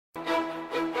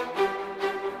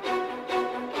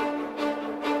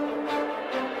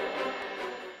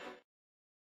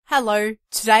Hello,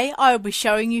 today I will be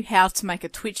showing you how to make a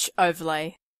Twitch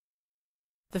overlay.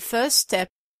 The first step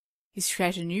is to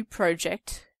create a new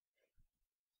project,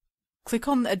 click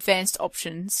on Advanced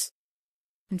Options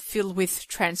and fill with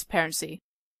Transparency.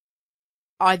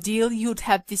 Ideally you would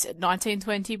have this at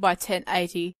 1920 by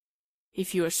 1080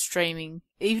 if you are streaming.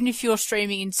 Even if you're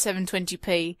streaming in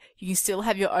 720p, you can still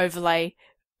have your overlay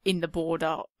in the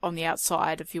border on the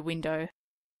outside of your window.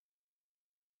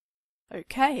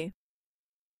 Okay.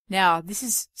 Now, this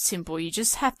is simple. You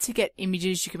just have to get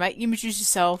images. You can make images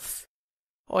yourself,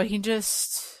 or you can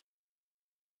just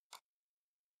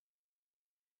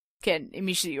get an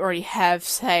image that you already have.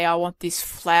 Say, I want this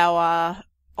flower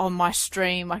on my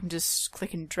stream. I can just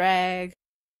click and drag,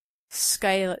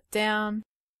 scale it down,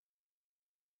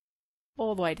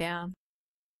 all the way down.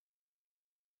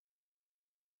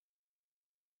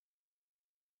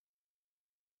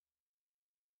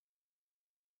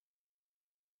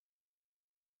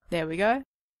 There we go.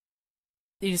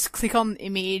 You just click on the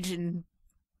image and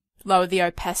lower the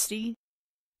opacity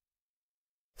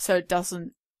so it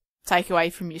doesn't take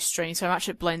away from your stream so much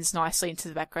it blends nicely into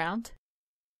the background.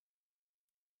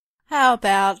 How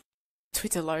about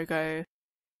Twitter logo?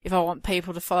 If I want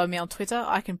people to follow me on Twitter,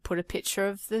 I can put a picture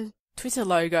of the Twitter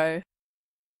logo.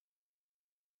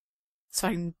 So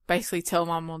I can basically tell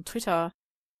them I'm on Twitter.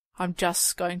 I'm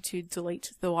just going to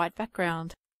delete the white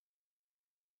background.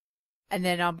 And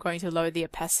then I'm going to lower the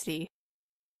opacity.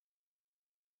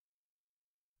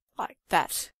 Like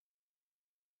that.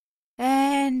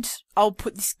 And I'll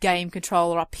put this game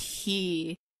controller up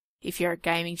here. If you're a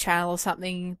gaming channel or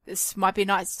something, this might be a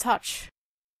nice touch.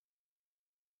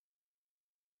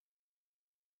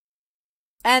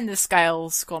 And the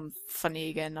scale's gone funny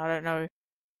again. I don't know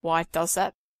why it does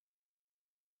that.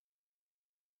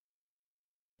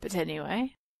 But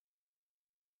anyway.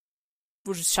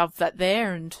 We'll just shove that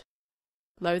there and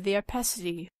lower the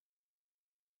opacity.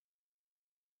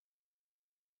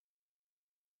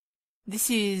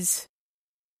 This is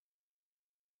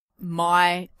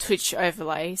my Twitch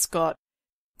overlay. It's got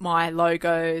my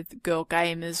logo, the Girl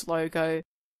Gamers logo,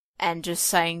 and just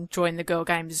saying join the Girl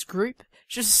Gamers group.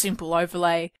 Just a simple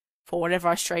overlay for whatever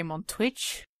I stream on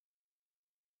Twitch.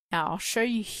 Now I'll show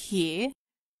you here.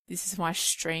 This is my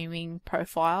streaming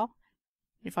profile.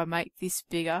 If I make this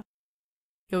bigger,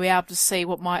 you'll be able to see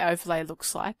what my overlay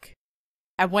looks like.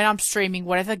 And when I'm streaming,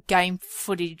 whatever game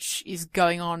footage is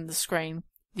going on the screen,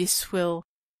 this will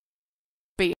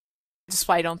be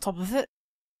displayed on top of it.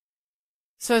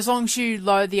 So as long as you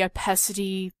lower the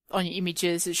opacity on your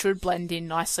images, it should blend in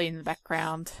nicely in the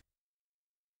background.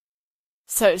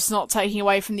 So it's not taking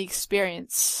away from the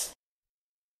experience.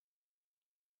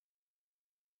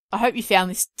 I hope you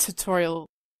found this tutorial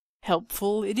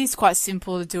helpful. It is quite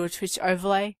simple to do a Twitch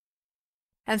overlay.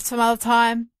 And some other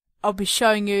time, I'll be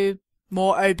showing you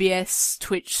more OBS,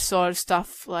 Twitch sort of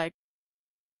stuff. Like,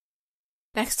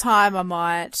 next time I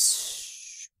might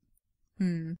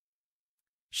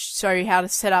show you how to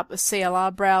set up a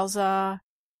CLR browser,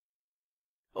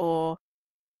 or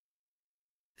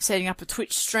setting up a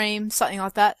Twitch stream, something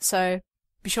like that. So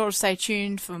be sure to stay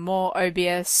tuned for more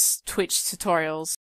OBS Twitch tutorials.